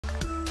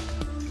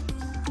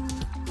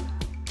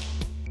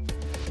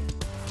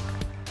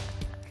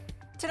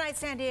Tonight,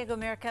 San Diego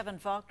Mayor Kevin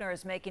Faulconer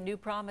is making new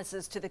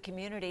promises to the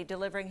community,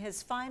 delivering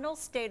his final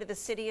State of the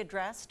City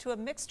address to a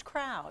mixed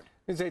crowd.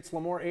 News 8's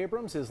Lamore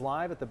Abrams is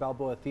live at the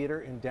Balboa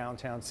Theater in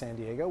downtown San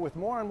Diego with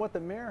more on what the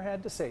mayor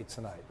had to say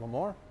tonight.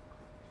 Lamore?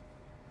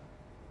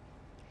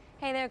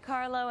 Hey there,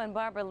 Carlo and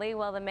Barbara Lee.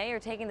 Well, the mayor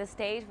taking the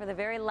stage for the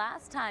very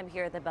last time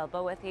here at the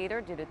Balboa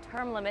Theater due to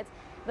term limits,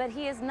 but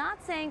he is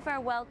not saying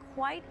farewell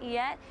quite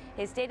yet.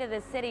 His State of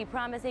the City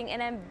promising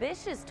an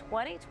ambitious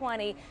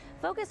 2020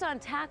 focused on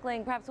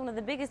tackling perhaps one of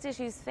the biggest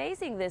issues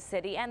facing this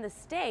city and the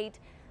state,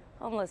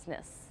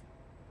 homelessness.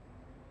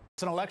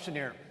 It's an election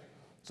year,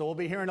 so we'll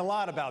be hearing a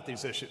lot about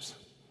these issues.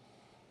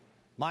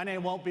 My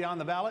name won't be on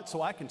the ballot,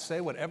 so I can say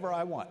whatever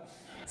I want.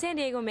 San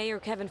Diego Mayor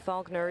Kevin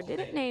Faulconer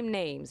didn't name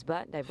names,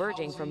 but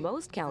diverging from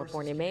most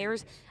California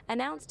mayors,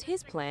 announced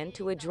his plan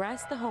to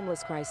address the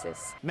homeless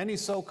crisis. Many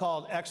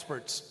so-called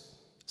experts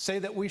say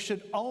that we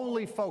should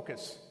only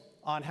focus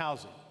on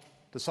housing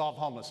to solve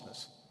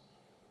homelessness.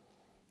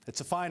 It's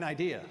a fine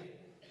idea,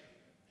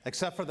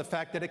 except for the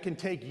fact that it can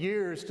take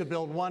years to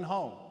build one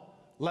home,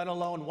 let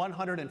alone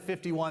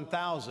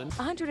 151,000.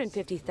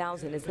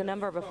 150,000 is the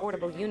number of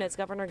affordable units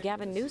Governor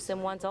Gavin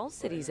Newsom wants all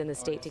cities in the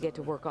state to get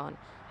to work on.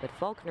 But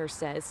Faulconer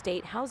says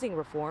state housing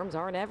reforms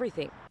aren't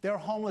everything. They're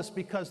homeless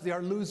because they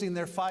are losing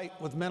their fight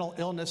with mental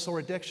illness or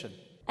addiction.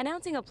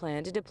 Announcing a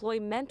plan to deploy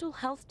mental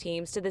health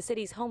teams to the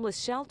city's homeless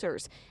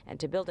shelters and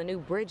to build a new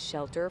bridge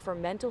shelter for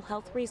mental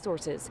health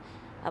resources.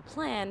 A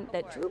plan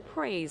that drew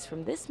praise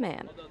from this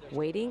man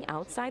waiting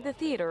outside the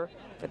theater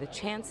for the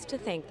chance to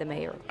thank the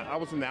mayor. I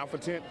was in the Alpha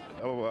tent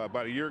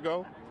about a year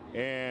ago,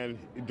 and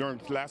during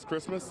last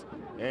Christmas,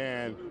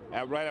 and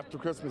right after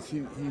Christmas, he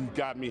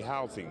got me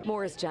housing.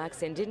 Morris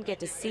Jackson didn't get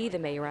to see the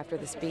mayor after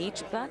the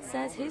speech, but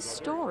says his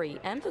story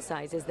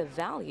emphasizes the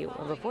value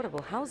of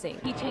affordable housing.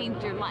 He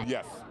changed your life.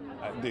 Yes,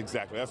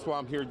 exactly. That's why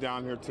I'm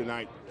down here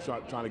tonight,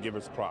 trying to give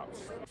his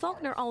props.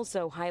 Faulconer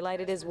also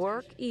highlighted his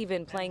work,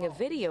 even playing a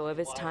video of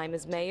his time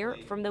as mayor,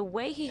 from the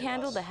way he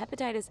handled the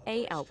hepatitis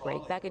A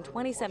outbreak back in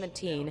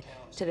 2017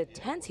 to the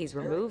tents he's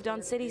removed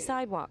on city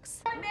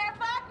sidewalks. Mayor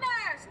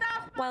Faulconer,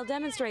 stop! While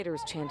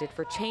demonstrators chanted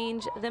for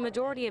change, the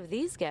majority of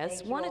these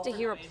guests wanted to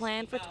hear a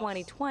plan for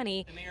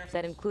 2020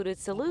 that included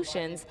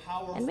solutions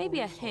and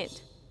maybe a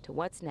hint to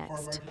what's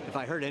next. If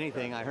I heard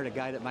anything, I heard a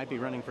guy that might be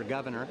running for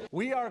governor.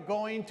 We are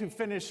going to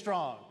finish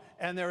strong,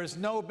 and there is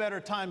no better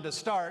time to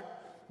start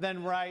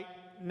than right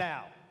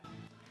now.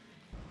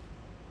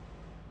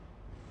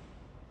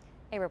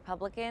 A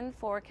Republican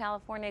for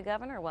California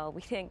governor. Well,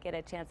 we didn't get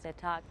a chance to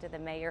talk to the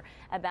mayor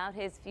about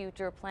his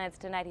future plans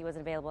tonight. He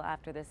wasn't available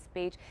after this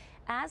speech.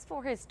 As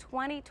for his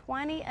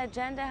 2020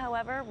 agenda,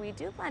 however, we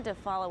do plan to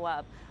follow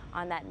up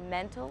on that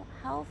mental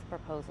health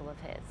proposal of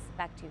his.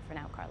 Back to you for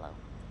now, Carlo.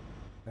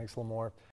 Thanks, Lamore.